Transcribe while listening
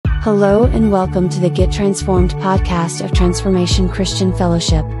Hello and welcome to the Get Transformed podcast of Transformation Christian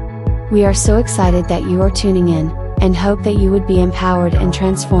Fellowship. We are so excited that you are tuning in, and hope that you would be empowered and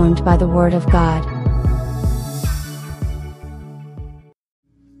transformed by the Word of God.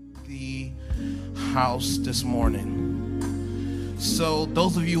 The house this morning. So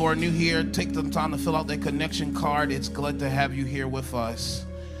those of you who are new here, take some time to fill out that connection card. It's glad to have you here with us.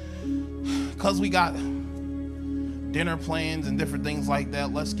 Because we got dinner plans and different things like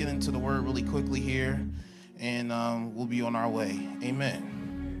that, let's get into the word really quickly here, and we'll be on our way.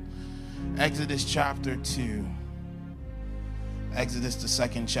 Amen. Exodus chapter 2. Exodus, the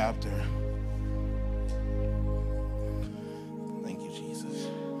second chapter. Thank you, Jesus.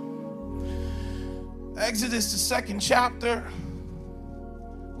 Exodus, the second chapter.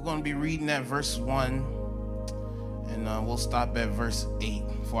 We're going to be reading at verse 1, and we'll stop at verse 8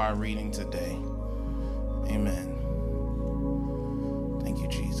 for our reading today. Amen. Thank you,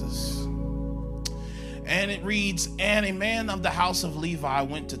 Jesus. And it reads, and a man of the house of Levi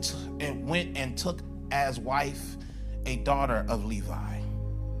went and took as wife a daughter of Levi.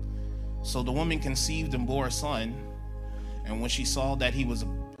 So the woman conceived and bore a son, and when she saw that he was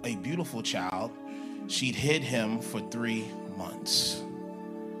a beautiful child, she hid him for 3 months.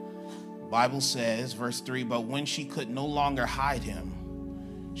 Bible says, verse 3, but when she could no longer hide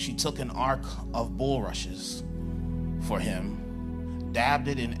him, she took an ark of bulrushes for him, dabbed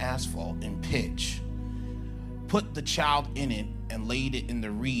it in asphalt and pitch, put the child in it, and laid it in the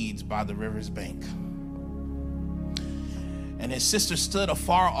reeds by the river's bank. And his sister stood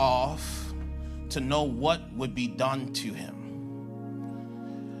afar off to know what would be done to him.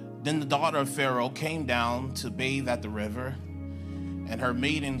 Then the daughter of Pharaoh came down to bathe at the river, and her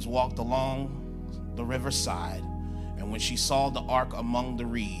maidens walked along the riverside. And when she saw the ark among the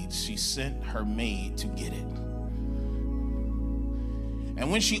reeds, she sent her maid to get it. And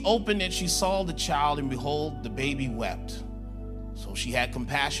when she opened it, she saw the child, and behold, the baby wept. So she had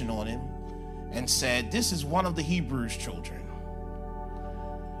compassion on him and said, this is one of the Hebrews' children.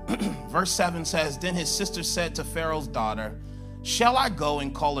 Verse 7 says, then his sister said to Pharaoh's daughter, shall I go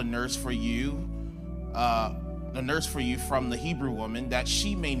and call a nurse for you from the Hebrew woman, that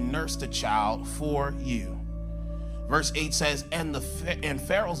she may nurse the child for you? Verse 8 says, and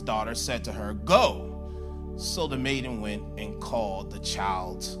Pharaoh's daughter said to her, go. So the maiden went and called the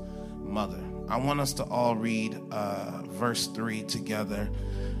child's mother. I want us to all read verse 3 together.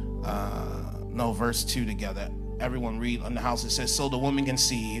 Verse 2 together. Everyone read on the house. It says, so the woman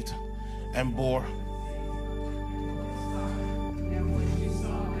conceived and bore.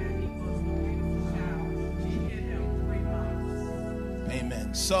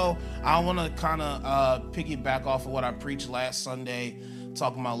 Amen. So I want to kind of piggyback off of what I preached last Sunday,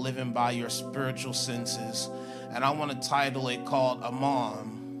 talking about living by your spiritual senses. And I want to title it called A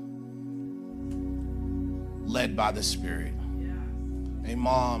Mom Led by the Spirit. A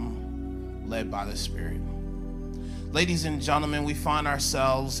Mom Led by the Spirit. Ladies and gentlemen, we find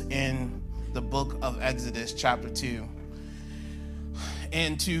ourselves in the book of Exodus chapter 2.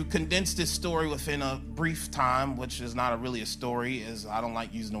 And to condense this story within a brief time, which is not really a story, as I don't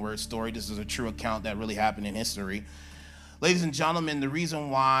like using the word story. This is a true account that really happened in history. Ladies and gentlemen, the reason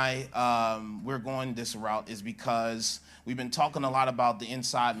why we're going this route is because we've been talking a lot about the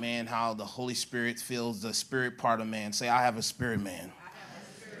inside man, how the Holy Spirit fills the spirit part of man. Say, I have a spirit man.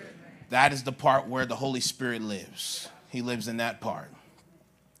 That is the part where the Holy Spirit lives. He lives in that part.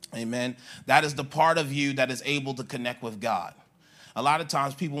 Amen. That is the part of you that is able to connect with God. A lot of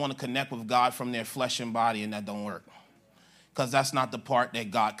times people want to connect with God from their flesh and body, and that don't work. Because that's not the part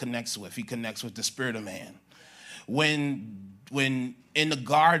that God connects with. He connects with the spirit of man. When in the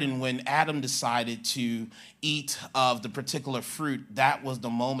garden, when Adam decided to eat of the particular fruit, that was the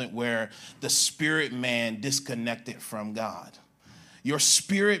moment where the spirit man disconnected from God. Your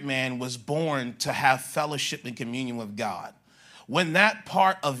spirit man was born to have fellowship and communion with God. When that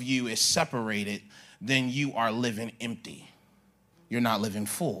part of you is separated, then you are living empty. You're not living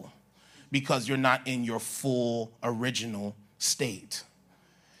full because you're not in your full original state.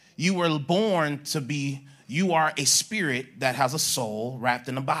 You were born to be, you are a spirit that has a soul wrapped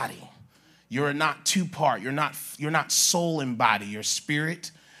in a body. You're not two-part. You're not soul and body. You're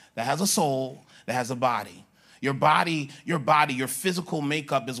spirit that has a soul that has a body. Your body, your physical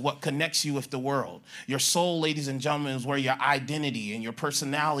makeup is what connects you with the world. Your soul, ladies and gentlemen, is where your identity and your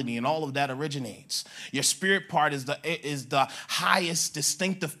personality and all of that originates. Your spirit part is the highest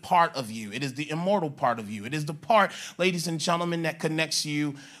distinctive part of you. It is the immortal part of you. It is the part, ladies and gentlemen, that connects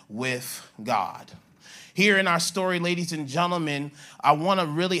you with God. Here in our story, ladies and gentlemen, I want to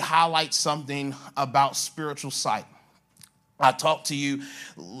really highlight something about spiritual sight. I talked to you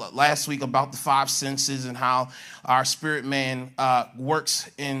last week about the five senses and how our spirit man works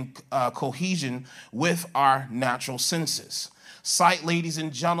in cohesion with our natural senses. Sight, ladies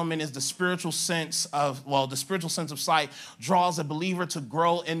and gentlemen, is the spiritual sense of, the spiritual sense of sight draws a believer to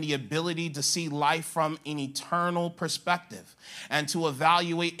grow in the ability to see life from an eternal perspective and to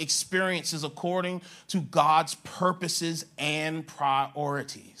evaluate experiences according to God's purposes and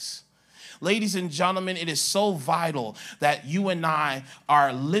priorities. Ladies and gentlemen, it is so vital that you and I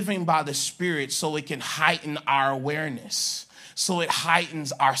are living by the Spirit so it can heighten our awareness, so it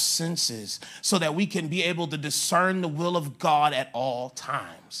heightens our senses, so that we can be able to discern the will of God at all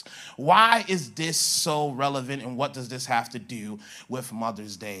times. Why is this so relevant, and what does this have to do with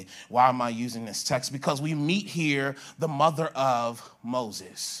Mother's Day? Why am I using this text? Because we meet here the mother of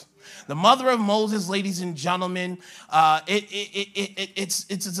Moses. The mother of Moses, ladies and gentlemen, it's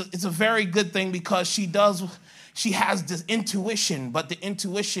a very good thing because she has this intuition, but the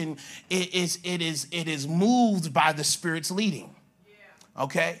intuition is moved by the Spirit's leading.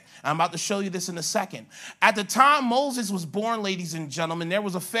 Okay? I'm about to show you this in a second. At the time Moses was born, ladies and gentlemen, there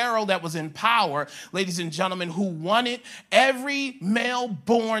was a Pharaoh that was in power, ladies and gentlemen, who wanted every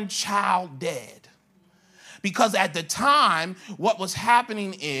male-born child dead. Because at the time, what was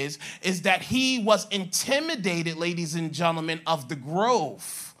happening is that he was intimidated, ladies and gentlemen, of the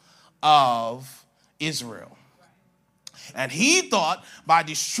growth of Israel. And he thought by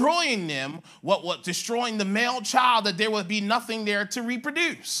destroying them, destroying the male child, that there would be nothing there to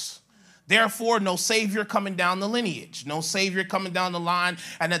reproduce. Therefore, no savior coming down the lineage, no savior coming down the line,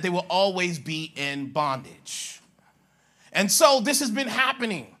 and that they will always be in bondage. And so this has been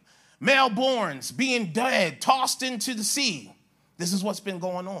happening. Male-borns being dead, tossed into the sea. This is what's been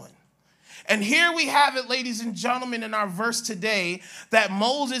going on. And here we have it, ladies and gentlemen, in our verse today, that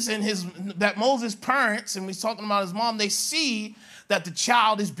Moses parents, and we're talking about his mom, they see that the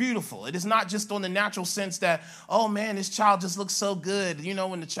child is beautiful. It is not just on the natural sense that, oh man, this child just looks so good. You know,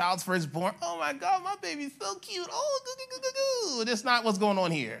 when the child's first born, oh my God, my baby's so cute. Oh, that's not what's going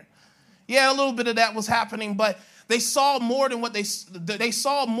on here. Yeah, a little bit of that was happening, but they saw more than what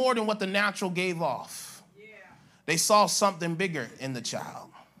the natural gave off. Yeah. They saw something bigger in the child.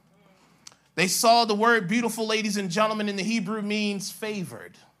 They saw the word beautiful, ladies and gentlemen, in the Hebrew means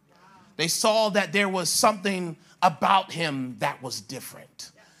favored. They saw that there was something about him that was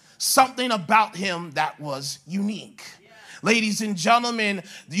different. Something about him that was unique. Ladies and gentlemen,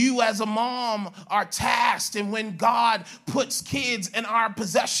 you as a mom are tasked, and when God puts kids in our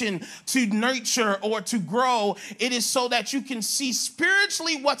possession to nurture or to grow, it is so that you can see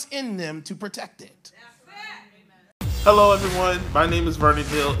spiritually what's in them to protect it. Hello everyone, my name is Vernon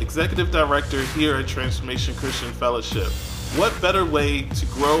Hill, Executive Director here at Transformation Christian Fellowship. What better way to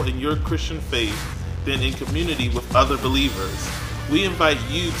grow in your Christian faith than in community with other believers? We invite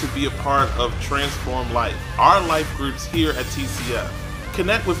you to be a part of Transform Life, our life groups here at TCF.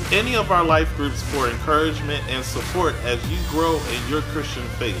 Connect with any of our life groups for encouragement and support as you grow in your Christian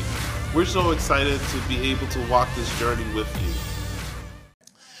faith. We're so excited to be able to walk this journey with you.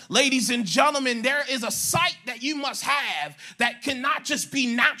 Ladies and gentlemen, there is a sight that you must have that cannot just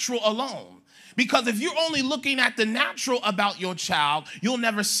be natural alone. Because if you're only looking at the natural about your child, you'll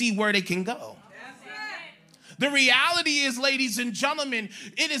never see where they can go. The reality is, ladies and gentlemen,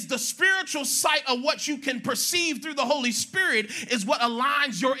 it is the spiritual sight of what you can perceive through the Holy Spirit is what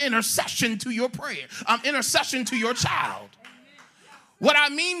aligns your intercession to your prayer, intercession to your child. What I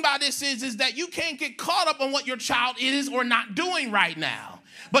mean by this is that you can't get caught up on what your child is or not doing right now,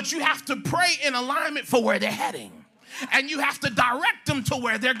 but you have to pray in alignment for where they're heading, and you have to direct them to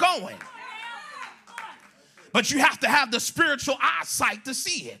where they're going. But you have to have the spiritual eyesight to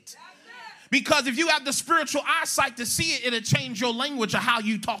see it. Because if you have the spiritual eyesight to see it, it'll change your language of how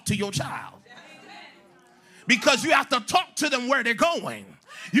you talk to your child. Because you have to talk to them where they're going.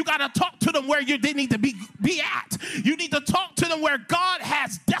 You got to talk to them where they need to be at. You need to talk to them where God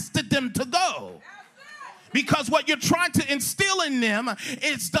has destined them to go. Because what you're trying to instill in them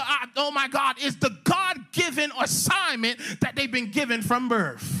is the God-given assignment that they've been given from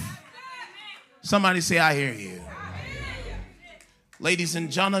birth. Somebody say, I hear you. Ladies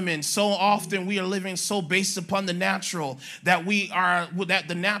and gentlemen, so often we are living so based upon the natural that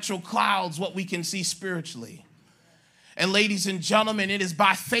the natural clouds what we can see spiritually. And ladies and gentlemen, it is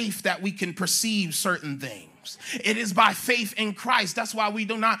by faith that we can perceive certain things. comes. It is by faith in Christ. That's why we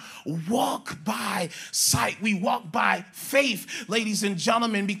do not walk by sight. We walk by faith, ladies and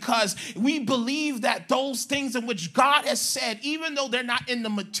gentlemen, because we believe that those things in which God has said, even though they're not in the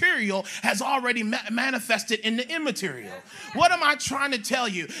material, has already manifested in the immaterial. What am I trying to tell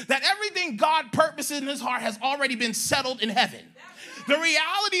you? That everything God purposes in his heart has already been settled in heaven. The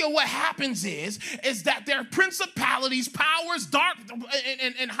reality of what happens is that there are principalities, powers, dark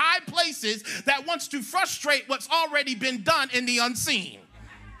and high places that wants to frustrate what's already been done in the unseen.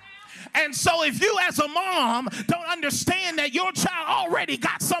 And so if you as a mom don't understand that your child already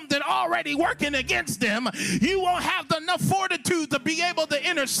got something already working against them, you won't have enough fortitude to be able to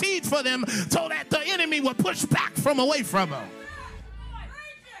intercede for them so that the enemy will push back from away from them.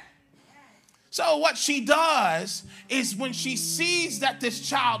 So what she does is when she sees that this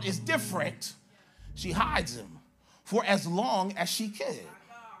child is different, she hides him for as long as she can.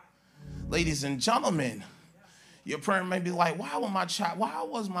 Ladies and gentlemen, your parent may be like, why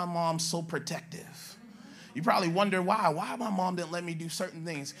was my mom so protective? You probably wonder why my mom didn't let me do certain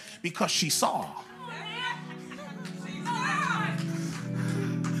things. Because she saw.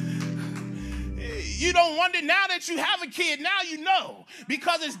 You don't wonder now that you have a kid. Now you know,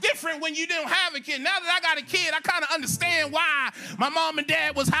 because it's different when you didn't have a kid. Now that I got a kid, I kind of understand why my mom and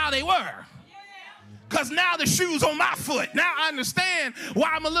dad was how they were. Because now the shoe's on my foot. Now I understand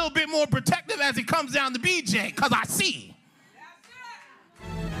why I'm a little bit more protective as it comes down to BJ, because I see.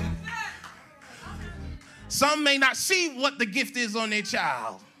 Some may not see what the gift is on their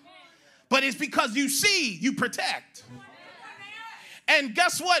child, but it's because you see, you protect. And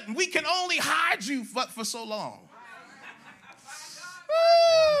guess what? We can only hide you for so long.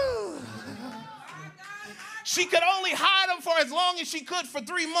 Woo. She could only hide him for as long as she could for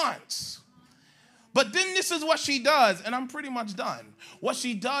 3 months. But then this is what she does, and I'm pretty much done. What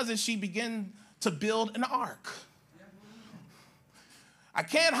she does is she begins to build an ark. I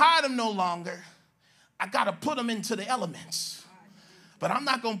can't hide him no longer. I got to put him into the elements. But I'm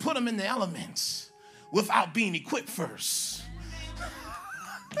not going to put him in the elements without being equipped first.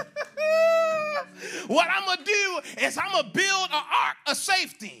 What I'm going to do is I'm going to build an ark of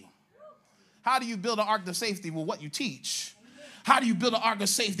safety. How do you build an ark of safety? Well, what you teach. How do you build an ark of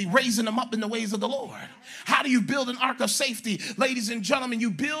safety? Raising them up in the ways of the Lord. How do you build an ark of safety? Ladies and gentlemen,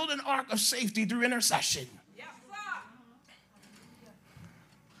 you build an ark of safety through intercession. Yes, sir.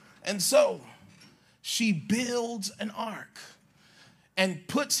 And so she builds an ark and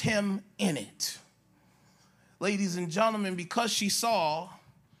puts him in it. Ladies and gentlemen, because she saw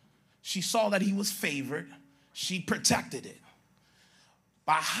that he was favored, she protected it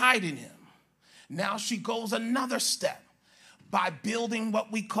by hiding him. Now she goes another step by building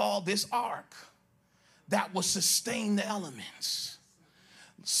what we call this ark that will sustain the elements.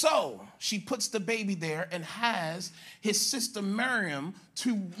 So she puts the baby there and has his sister Miriam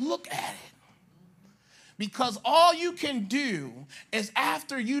to look at it. Because all you can do is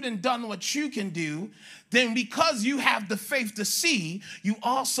after you done what you can do, then because you have the faith to see, you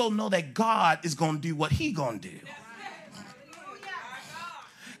also know that God is going to do what he going to do.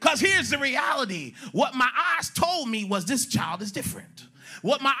 Because here's the reality. What my eyes told me was this child is different.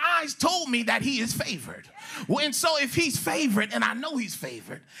 What my eyes told me that he is favored. And so if he's favored, and I know he's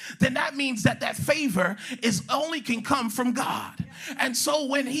favored, then that means that favor is only can come from God. And so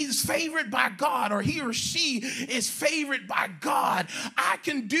when he's favored by God, or he or she is favored by God, I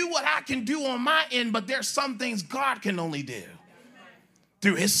can do what I can do on my end, but there's some things God can only do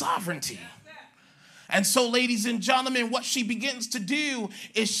through his sovereignty. And so, ladies and gentlemen, what she begins to do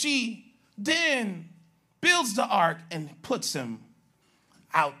is she then builds the ark and puts him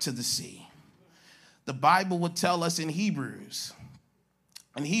out to the sea. The Bible would tell us in Hebrews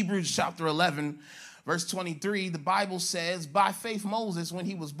chapter 11, verse 23, the Bible says, by faith Moses, when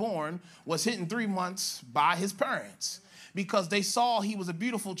he was born, was hidden 3 months by his parents because they saw he was a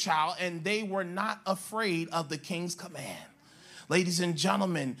beautiful child and they were not afraid of the king's command. Ladies and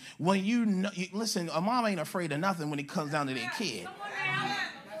gentlemen, when listen, a mom ain't afraid of nothing when it comes down to their kid.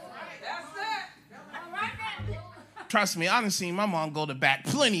 Trust me, I done seen my mom go to bat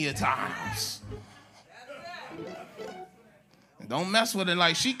plenty of times. Don't mess with her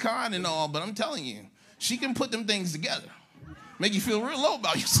like she kind and all, but I'm telling you, she can put them things together. Make you feel real low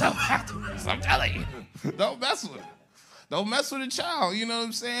about yourself afterwards. I'm telling you. Don't mess with her. Don't mess with a child, you know what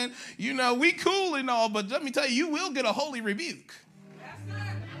I'm saying? You know, we cool and all, but let me tell you, you will get a holy rebuke.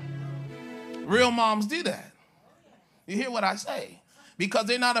 Real moms do that. You hear what I say? Because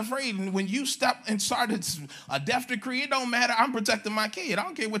they're not afraid. And when you step and start a death decree, it don't matter. I'm protecting my kid. I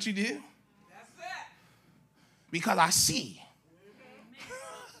don't care what you do. Because I see.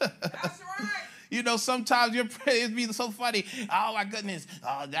 That's right. You know, sometimes your prayers be so funny. Oh, my goodness.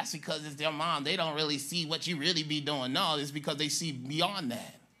 Oh, that's because it's their mom. They don't really see what you really be doing. No, it's because they see beyond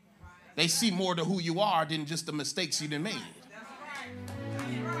that. They see more to who you are than just the mistakes you done made.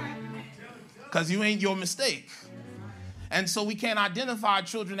 Because you ain't your mistake. And so we can't identify our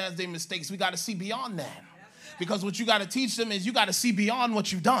children as their mistakes. We got to see beyond that. Because what you got to teach them is you got to see beyond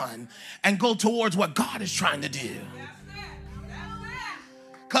what you've done and go towards what God is trying to do.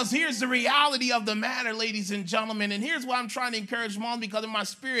 Because here's the reality of the matter, ladies and gentlemen, and here's why I'm trying to encourage moms, because in my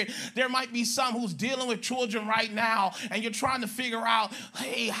spirit, there might be some who's dealing with children right now, and you're trying to figure out,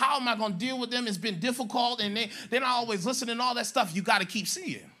 hey, how am I going to deal with them? It's been difficult, and they're not always listening and all that stuff. You got to keep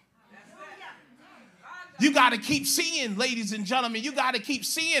seeing. You got to keep seeing, ladies and gentlemen. You got to keep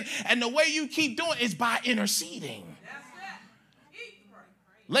seeing, and the way you keep doing is by interceding.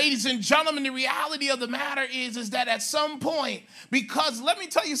 Ladies and gentlemen, the reality of the matter is that at some point, because let me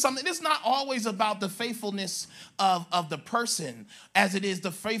tell you something, it's not always about the faithfulness of the person as it is the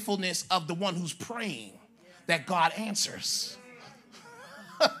faithfulness of the one who's praying that God answers.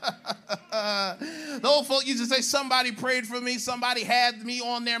 The old folk used to say, somebody prayed for me, somebody had me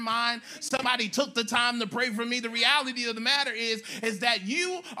on their mind, somebody took the time to pray for me. The reality of the matter is that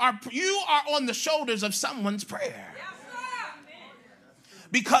you are on the shoulders of someone's prayer.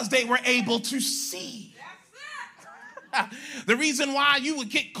 Because they were able to see. The reason why you would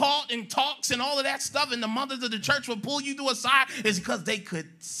get caught in talks and all of that stuff and the mothers of the church would pull you to a side is because they could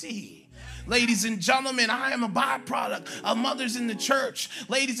see. Ladies and gentlemen, I am a byproduct of mothers in the church.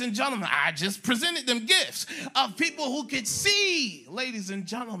 Ladies and gentlemen, I just presented them gifts of people who could see, ladies and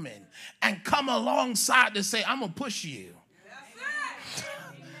gentlemen, and come alongside to say, I'm going to push you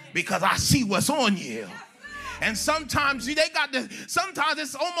because I see what's on you. And sometimes sometimes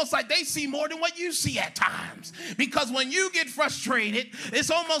it's almost like they see more than what you see at times. Because when you get frustrated, it's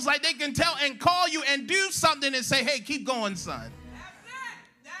almost like they can tell and call you and do something and say, hey, keep going, son.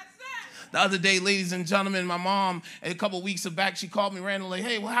 The other day, ladies and gentlemen, my mom, a couple of weeks back, she called me randomly,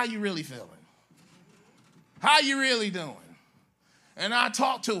 hey, well, how you really feeling? How you really doing? And I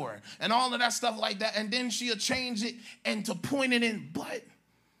talked to her and all of that stuff like that. And then she'll change it and to point it in, but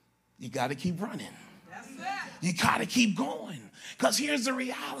you got to keep running. You got to keep going. Because here's the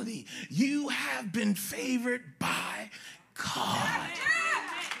reality. You have been favored by God.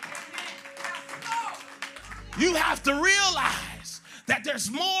 You have to realize that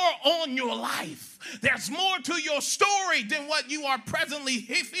there's more on your life. There's more to your story than what you are presently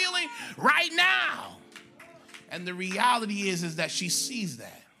feeling right now. And the reality is that she sees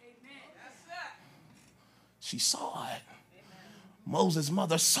that. She saw it. Moses'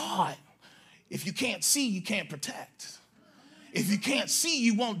 mother saw it. If you can't see, you can't protect. If you can't see,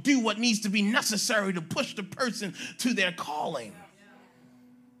 you won't do what needs to be necessary to push the person to their calling.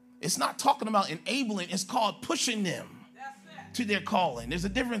 It's not talking about enabling. It's called pushing them to their calling. There's a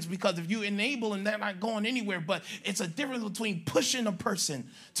difference, because if you enable them, they're not going anywhere. But it's a difference between pushing a person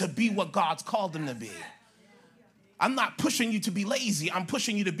to be what God's called them to be. I'm not pushing you to be lazy. I'm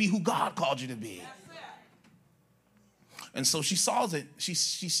pushing you to be who God called you to be. And so she saws it. She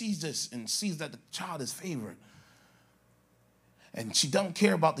sees this and sees that the child is favored. And she don't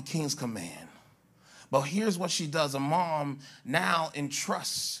care about the king's command. But here's what she does. A mom now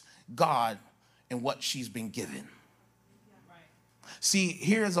entrusts God in what she's been given. See,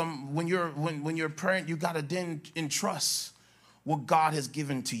 here's when you're a parent, you got to then entrust what God has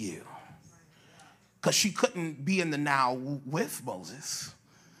given to you. Because she couldn't be in the now with Moses.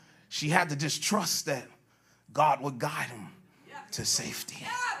 She had to just trust that God would guide him to safety.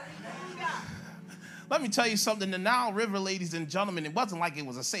 Let me tell you something. The Nile River, ladies and gentlemen, it wasn't like it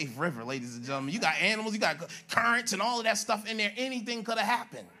was a safe river, ladies and gentlemen. You got animals, you got currents and all of that stuff in there. Anything could have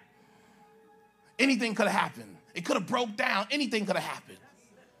happened. Anything could have happened. It could have broke down. Anything could have happened.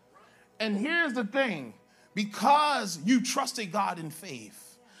 And here's the thing. Because you trusted God in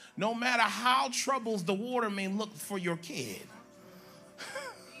faith, no matter how troubles the water may look for your kid,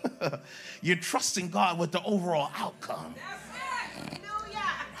 you're trusting God with the overall outcome.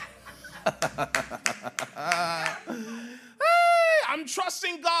 I'm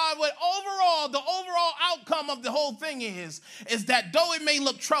trusting God with the overall outcome of the whole thing is that though it may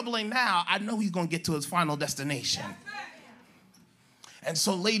look troubling now, I know he's going to get to his final destination. And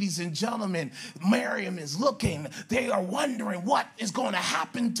so, ladies and gentlemen, Miriam is looking. They are wondering what is going to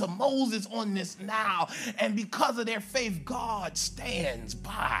happen to Moses on this now. And because of their faith, God stands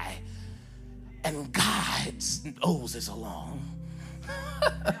by and guides Moses along.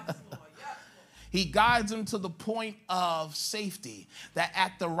 He guides him to the point of safety, that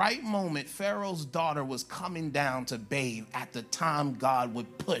at the right moment, Pharaoh's daughter was coming down to bathe at the time God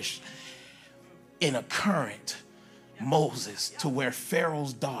would push in a current Moses to where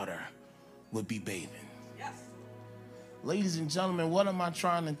Pharaoh's daughter would be bathing. Ladies and gentlemen, what am I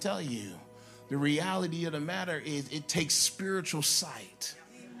trying to tell you? The reality of the matter is it takes spiritual sight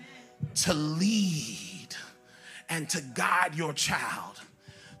to lead and to guide your child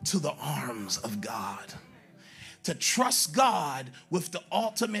to the arms of God. To trust God with the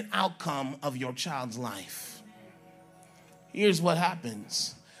ultimate outcome of your child's life. Here's what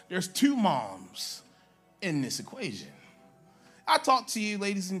happens. There's two moms in this equation. I talked to you,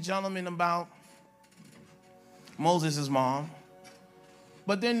 ladies and gentlemen, about Moses' mom.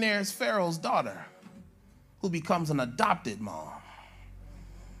 But then there's Pharaoh's daughter, who becomes an adopted mom.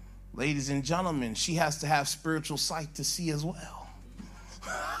 Ladies and gentlemen, she has to have spiritual sight to see as well.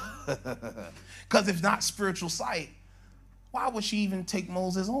 Because if not spiritual sight, why would she even take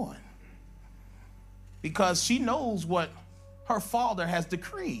Moses on? Because she knows what her father has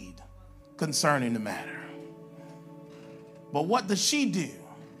decreed concerning the matter. But what does she do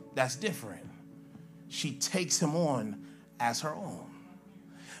that's different? She takes him on as her own.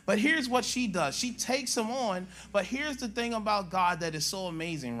 But here's what she does. She takes him on, but here's the thing about God that is so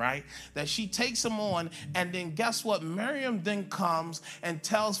amazing, right? That she takes him on, and then guess what? Miriam then comes and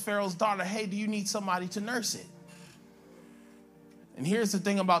tells Pharaoh's daughter, hey, do you need somebody to nurse it? And here's the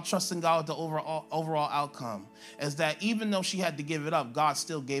thing about trusting God with the overall outcome, is that even though she had to give it up, God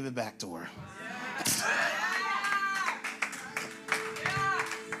still gave it back to her.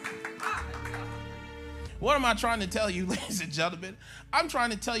 What am I trying to tell you, ladies and gentlemen? I'm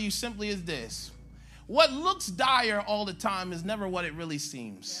trying to tell you simply is this. What looks dire all the time is never what it really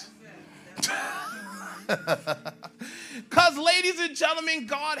seems. Because, ladies and gentlemen,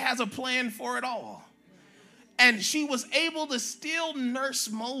 God has a plan for it all. And she was able to still nurse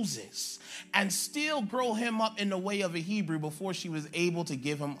Moses and still grow him up in the way of a Hebrew before she was able to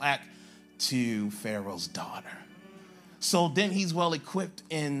give him back to Pharaoh's daughter. So then he's well equipped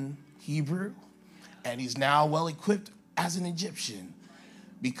in Hebrew. And he's now well equipped as an Egyptian.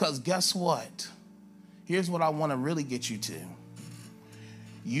 Because guess what? Here's what I want to really get you to.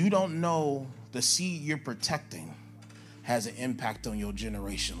 You don't know the seed you're protecting has an impact on your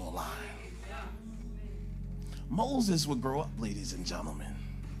generational line. Moses would grow up, ladies and gentlemen.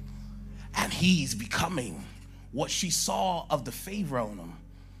 And he's becoming what she saw of the Pharaoh in him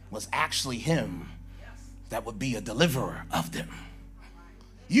was actually him that would be a deliverer of them.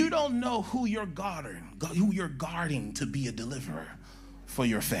 You don't know who you're guarding to be a deliverer for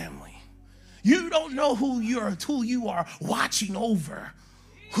your family. You don't know who you are watching over,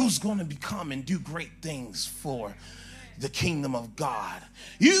 who's going to become and do great things for the kingdom of God.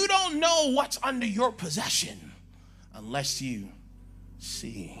 You don't know what's under your possession unless you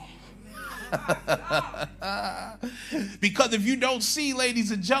see. Because if you don't see,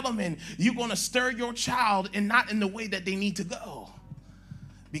 ladies and gentlemen, you're going to stir your child and not in the way that they need to go.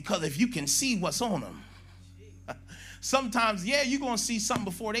 Because if you can see what's on them, sometimes, yeah, you're going to see something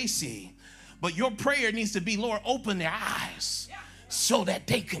before they see. But your prayer needs to be, Lord, open their eyes so that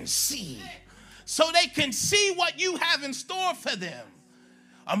they can see. So they can see what you have in store for them.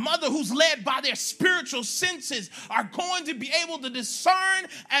 A mother who's led by their spiritual senses are going to be able to discern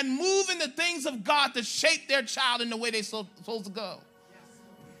and move in the things of God to shape their child in the way they're supposed to go.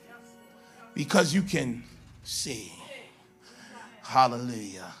 Because you can see.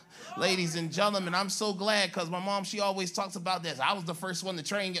 Hallelujah. Ladies and gentlemen, I'm so glad because my mom, she always talks about this. I was the first one to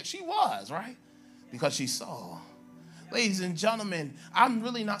train. She was, right? Because she saw. Ladies and gentlemen, I'm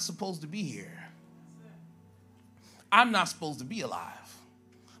really not supposed to be here. I'm not supposed to be alive.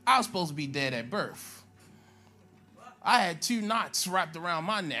 I was supposed to be dead at birth. I had 2 knots wrapped around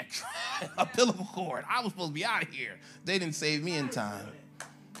my neck, a umbilical cord. I was supposed to be out of here. They didn't save me in time.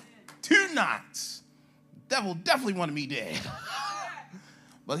 2 knots. Devil definitely wanted me dead.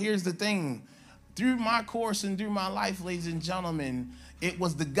 But here's the thing. Through my course and through my life, ladies and gentlemen, it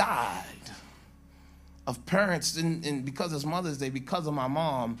was the guide of parents, and because it's Mother's Day, because of my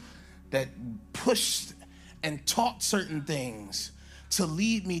mom, that pushed and taught certain things to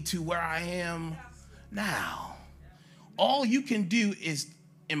lead me to where I am now. All you can do is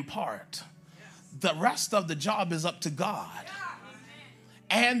impart. The rest of the job is up to God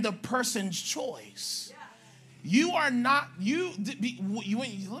and the person's choice. You are not,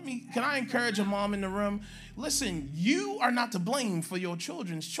 can I encourage a mom in the room? Listen, you are not to blame for your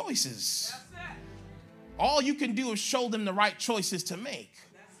children's choices. All you can do is show them the right choices to make.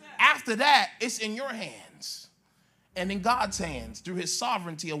 After that, it's in your hands and in God's hands through his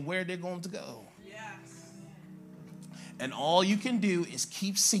sovereignty of where they're going to go. And all you can do is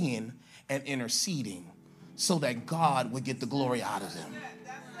keep seeing and interceding so that God would get the glory out of them.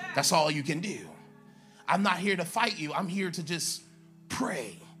 That's all you can do. I'm not here to fight you. I'm here to just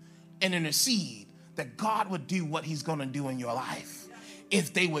pray and intercede that God would do what he's going to do in your life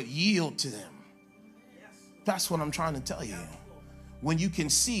if they would yield to them. That's what I'm trying to tell you. When you can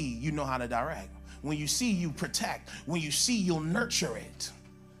see, you know how to direct. When you see, you protect. When you see, you'll nurture it.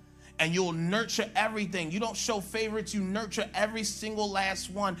 And you'll nurture everything. You don't show favorites. You nurture every single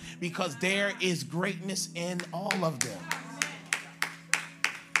last one, because there is greatness in all of them.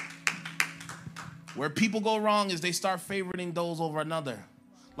 Where people go wrong is they start favoriting those over another.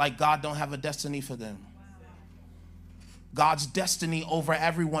 Like God don't have a destiny for them. God's destiny over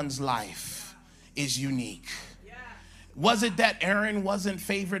everyone's life is unique. Was it that Aaron wasn't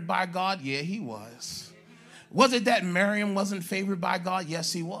favored by God? Yeah, he was. Was it that Miriam wasn't favored by God?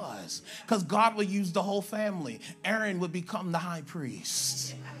 Yes, he was. Because God would use the whole family. Aaron would become the high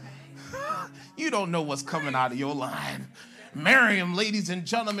priest. You don't know what's coming out of your line. Miriam, ladies and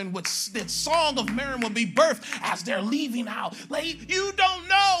gentlemen, the song of Miriam will be birthed as they're leaving out. You don't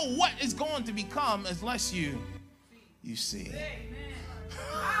know what is going to become unless you see.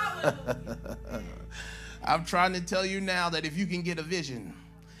 I'm trying to tell you now that if you can get a vision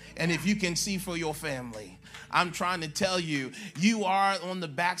and if you can see for your family, I'm trying to tell you, you are on the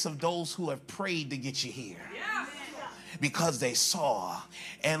backs of those who have prayed to get you here. Because they saw.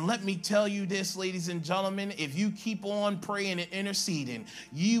 And let me tell you this, ladies and gentlemen, if you keep on praying and interceding,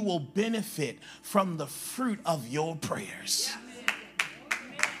 you will benefit from the fruit of your prayers.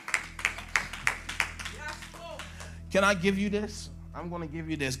 Can I give you this? I'm going to give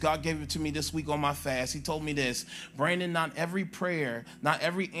you this. God gave it to me this week on my fast. He told me this: Brandon, not every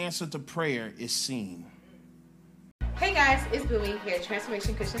answer to prayer is seen. Hey guys, it's Bowie here at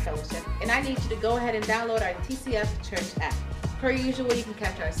Transformation Christian Fellowship, and I need you to go ahead and download our TCF Church app. Per usual, you can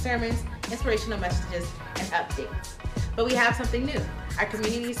catch our sermons, inspirational messages, and updates. But we have something new, our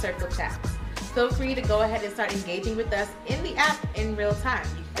Community Circle chats. Feel free to go ahead and start engaging with us in the app in real time.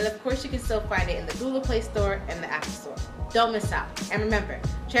 And of course, you can still find it in the Google Play Store and the Apple Store. Don't miss out. And remember,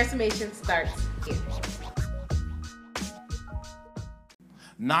 transformation starts here.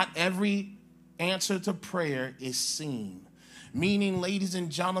 Not every answer to prayer is seen. Meaning, ladies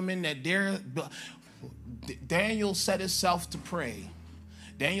and gentlemen, that Daniel set himself to pray.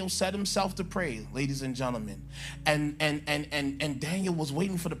 Daniel set himself to pray, ladies and gentlemen. And Daniel was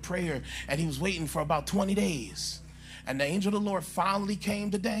waiting for the prayer, and he was waiting for about 20 days. And the angel of the Lord finally came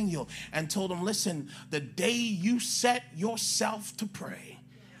to Daniel and told him, listen, the day you set yourself to pray,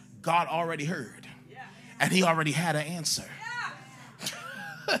 God already heard. And he already had an answer.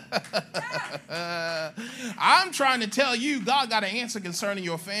 I'm trying to tell you, God got an answer concerning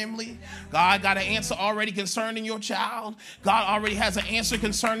your family. God got an answer already concerning your child. God already has an answer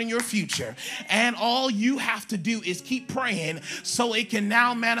concerning your future. And all you have to do is keep praying so it can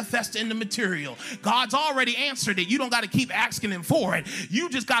now manifest in the material. God's already answered it. You don't got to keep asking him for it. You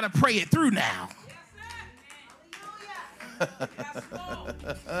just got to pray it through now.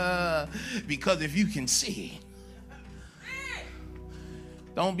 Because if you can see,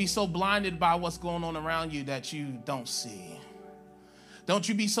 don't be so blinded by what's going on around you that you don't see. Don't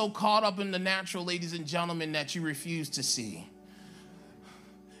you be so caught up in the natural, ladies and gentlemen, that you refuse to see.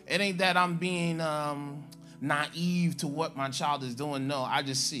 It ain't that I'm being naive to what my child is doing. No, I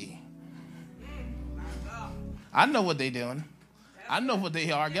just see. I know what they're doing. I know what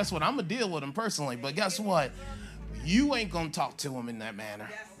they are. Guess what? I'm going to deal with them personally. But guess what? You ain't going to talk to them in that manner.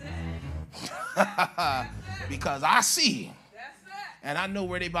 Because I see. And I know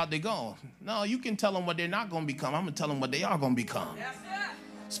where they about to go. No, you can tell them what they're not going to become. I'm going to tell them what they are going to become.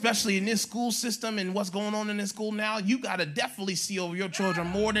 Especially in this school system and what's going on in this school now, you got to definitely see over your children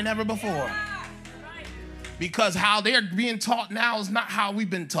more than ever before. Because how they're being taught now is not how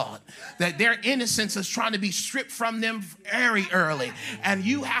we've been taught. That their innocence is trying to be stripped from them very early. And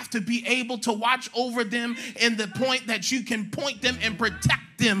you have to be able to watch over them in the point that you can point them and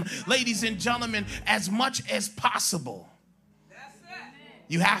protect them, ladies and gentlemen, as much as possible.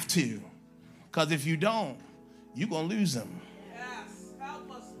 You have to, because if you don't, you're going to lose them. Yes, help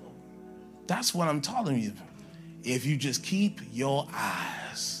us, Lord. That's what I'm telling you. If you just keep your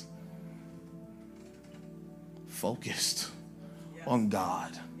eyes focused on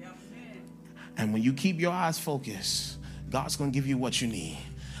God. And when you keep your eyes focused, God's going to give you what you need.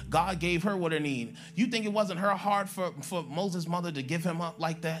 God gave her what her need. You think it wasn't her hard for Moses' mother to give him up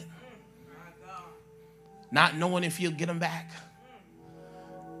like that? Not knowing if he'll get him back.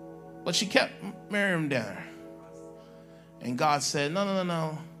 But she kept Miriam there. And God said,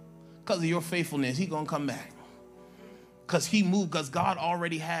 no. Because of your faithfulness, he's going to come back. Because he moved, because God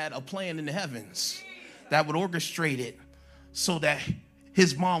already had a plan in the heavens that would orchestrate it so that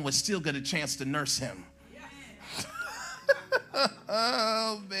his mom would still get a chance to nurse him.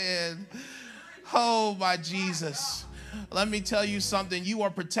 Oh, man. Oh, my Jesus. Let me tell you something. You are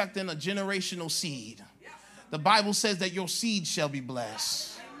protecting a generational seed. The Bible says that your seed shall be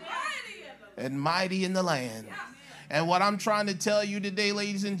blessed and mighty in the land. And what I'm trying to tell you today,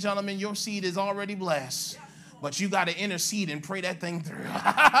 ladies and gentlemen, your seed is already blessed. But you got to intercede and pray that thing through.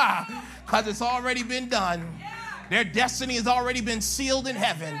 Because it's already been done. Their destiny has already been sealed in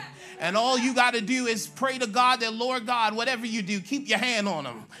heaven. And all you got to do is pray to God that, Lord God, whatever you do, keep your hand on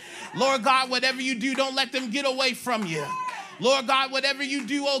them. Lord God, whatever you do, don't let them get away from you. Lord God, whatever you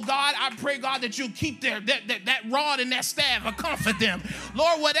do, oh God, I pray, God, that you'll keep that rod and that staff and comfort them.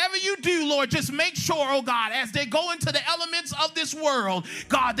 Lord, whatever you do, Lord, just make sure, oh God, as they go into the elements of this world,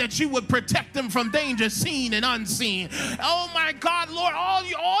 God, that you would protect them from danger seen and unseen. Oh my God, Lord, all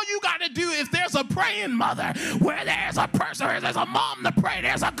you got to do, if there's a praying mother, where there's a person, where there's a mom to pray,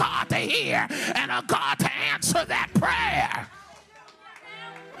 there's a God to hear and a God to answer that prayer.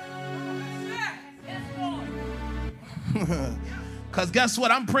 Because guess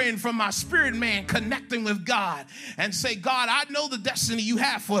what? I'm praying from my spirit man, connecting with God, and say, God, I know the destiny you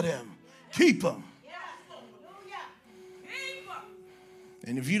have for them. Keep them.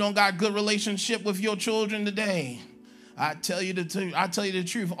 And if you don't got a good relationship with your children today, I tell you the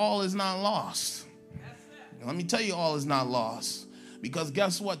truth, all is not lost. Let me tell you, all is not lost. Because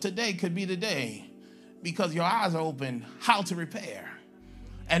guess what? Today could be the day, because your eyes are open, how to repair.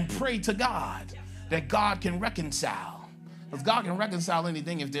 And pray to God that God can reconcile. Because God can reconcile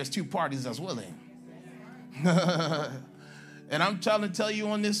anything if there's two parties that's willing. And I'm trying to tell you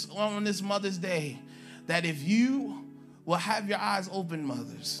on this Mother's Day that if you will have your eyes open,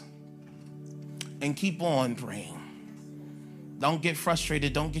 mothers, and keep on praying. Don't get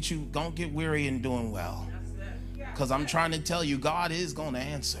frustrated. Don't get weary in doing well. Because I'm trying to tell you, God is going to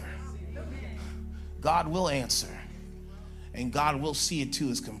answer. God will answer. And God will see it to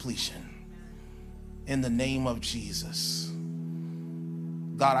its completion. In the name of Jesus.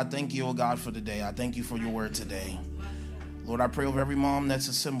 God, I thank you, oh God, for today. I thank you for your word today. Lord, I pray over every mom that's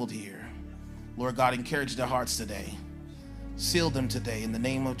assembled here. Lord God, encourage their hearts today. Seal them today in the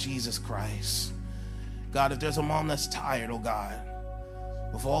name of Jesus Christ. God, if there's a mom that's tired, oh God,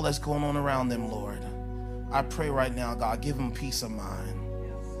 with all that's going on around them, Lord, I pray right now, God, give them peace of mind.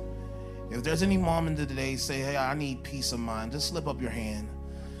 If there's any mom in today, say, hey, I need peace of mind, just slip up your hand.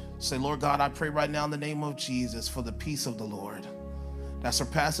 Say, Lord God, I pray right now in the name of Jesus for the peace of the Lord that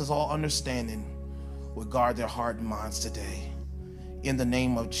surpasses all understanding will guard their heart and minds today. In the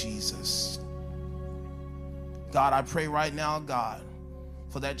name of Jesus. God, I pray right now, God,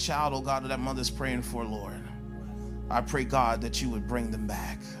 for that child, oh God, that mother's praying for, Lord. I pray, God, that you would bring them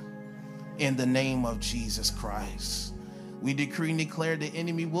back. In the name of Jesus Christ. We decree and declare the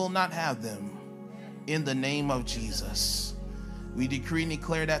enemy will not have them. In the name of Jesus. We decree and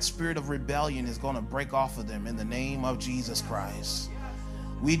declare that spirit of rebellion is going to break off of them in the name of Jesus Christ.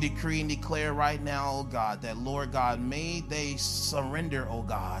 We decree and declare right now, oh God, that Lord God, may they surrender, oh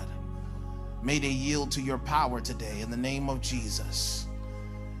God. May they yield to your power today in the name of Jesus.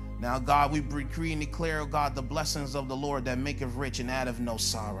 Now, God, we decree and declare, oh God, the blessings of the Lord that maketh rich and addeth no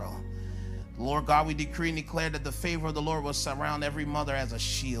sorrow. Lord God, we decree and declare that the favor of the Lord will surround every mother as a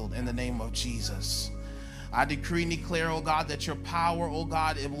shield in the name of Jesus. I decree and declare, oh God, that your power, oh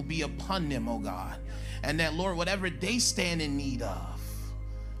God, it will be upon them, oh God. And that, Lord, whatever they stand in need of,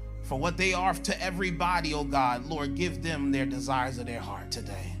 for what they are to everybody, oh God, Lord, give them their desires of their heart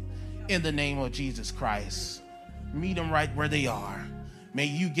today. In the name of Jesus Christ. Meet them right where they are. May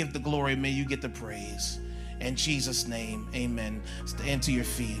you give the glory, may you get the praise. In Jesus' name, amen. Stand to your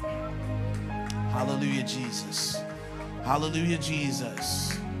feet. Hallelujah, Jesus. Hallelujah,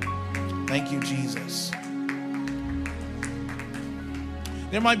 Jesus. Thank you, Jesus.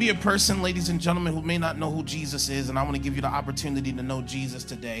 There might be a person, ladies and gentlemen, who may not know who Jesus is, and I want to give you the opportunity to know Jesus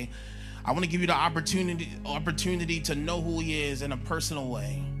today. I want to give you the opportunity to know who he is in a personal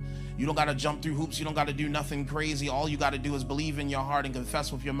way. You don't got to jump through hoops. You don't got to do nothing crazy. All you got to do is believe in your heart and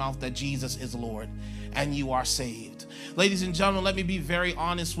confess with your mouth that Jesus is Lord, and you are saved. Ladies and gentlemen, let me be very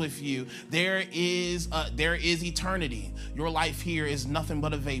honest with you. There is eternity. Your life here is nothing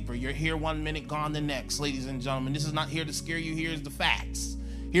but a vapor. You're here 1 minute, gone the next. Ladies and gentlemen, this is not here to scare you. Here's the facts.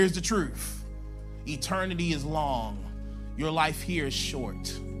 Here's the truth. Eternity is long. Your life here is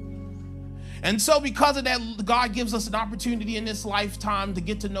short. And so because of that, God gives us an opportunity in this lifetime to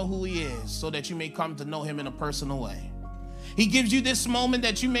get to know who he is so that you may come to know him in a personal way. He gives you this moment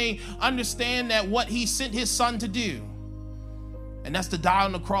that you may understand that what he sent his son to do, and that's to die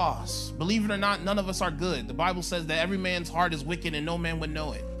on the cross. Believe it or not, none of us are good. The Bible says that every man's heart is wicked and no man would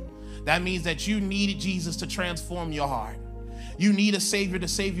know it. That means that you needed Jesus to transform your heart. You need a Savior to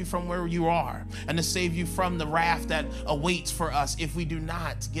save you from where you are and to save you from the wrath that awaits for us if we do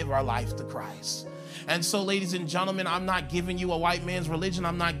not give our life to Christ. And so, ladies and gentlemen, I'm not giving you a white man's religion.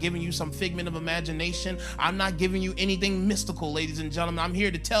 I'm not giving you some figment of imagination. I'm not giving you anything mystical, ladies and gentlemen. I'm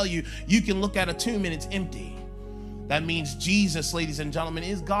here to tell you, you can look at a tomb and it's empty. That means Jesus, ladies and gentlemen,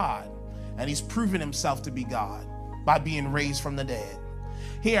 is God. And he's proven himself to be God by being raised from the dead.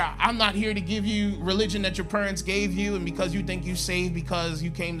 Here, I'm not here to give you religion that your parents gave you and because you think you saved because you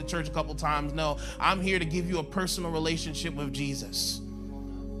came to church a couple times. No, I'm here to give you a personal relationship with Jesus.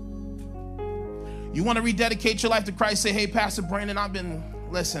 You want to rededicate your life to Christ? Say, hey, Pastor Brandon, I've been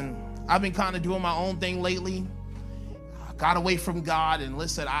kind of doing my own thing lately. I got away from God, and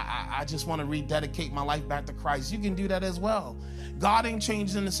listen, I just want to rededicate my life back to Christ. You can do that as well. God ain't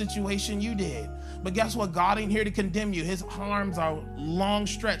changed in the situation you did. But guess what? God ain't here to condemn you. His arms are long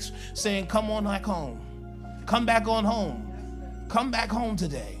stretched saying, come on back home. Come back on home. Come back home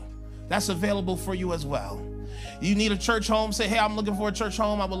today. That's available for you as well. You need a church home? Say, hey, I'm looking for a church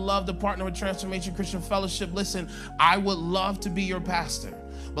home. I would love to partner with Transformation Christian Fellowship. Listen, I would love to be your pastor.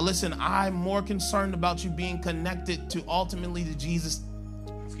 But listen, I'm more concerned about you being connected to ultimately to Jesus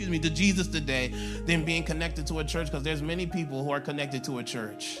today than being connected to a church, because there's many people who are connected to a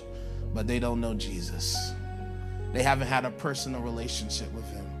church, but they don't know Jesus. They haven't had a personal relationship with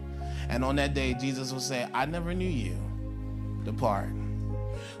him. And on that day, Jesus will say, I never knew you. Depart.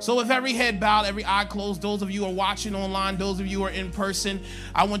 So with every head bowed, every eye closed, those of you who are watching online, those of you who are in person,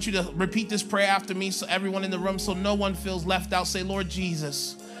 I want you to repeat this prayer after me, so everyone in the room, so no one feels left out. Say, Lord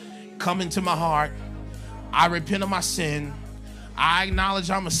Jesus, come into my heart. I repent of my sin. I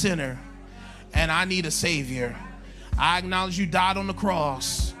acknowledge I'm a sinner and I need a Savior. I acknowledge you died on the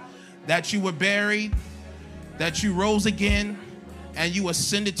cross, that you were buried, that you rose again, and you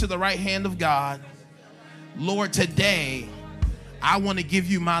ascended to the right hand of God. Lord, today, I want to give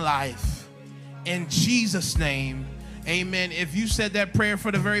you my life. In Jesus' name, amen. If you said that prayer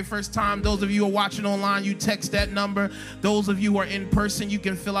for the very first time, those of you who are watching online, you text that number. Those of you who are in person, you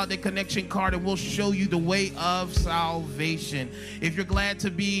can fill out the connection card and we'll show you the way of salvation. If you're glad to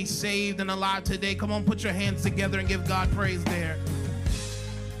be saved and alive today, come on, put your hands together and give God praise there.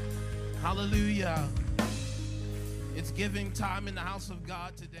 Hallelujah. It's giving time in the house of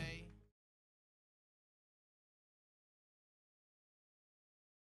God today.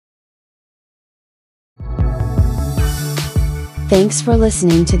 Thanks for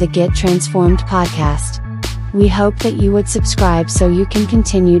listening to the Get Transformed podcast. We hope that you would subscribe so you can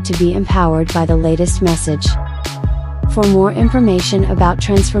continue to be empowered by the latest message. For more information about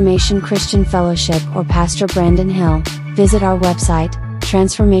Transformation Christian Fellowship or Pastor Brandon Hill, visit our website,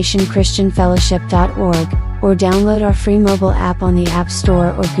 transformationchristianfellowship.org, or download our free mobile app on the App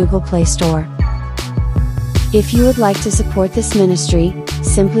Store or Google Play Store. If you would like to support this ministry,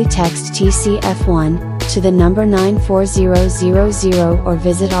 simply text TCF1 to the number 94000 or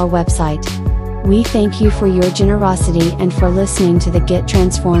visit our website. We thank you for your generosity and for listening to the Get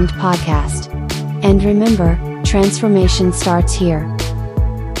Transformed podcast. And remember, transformation starts here.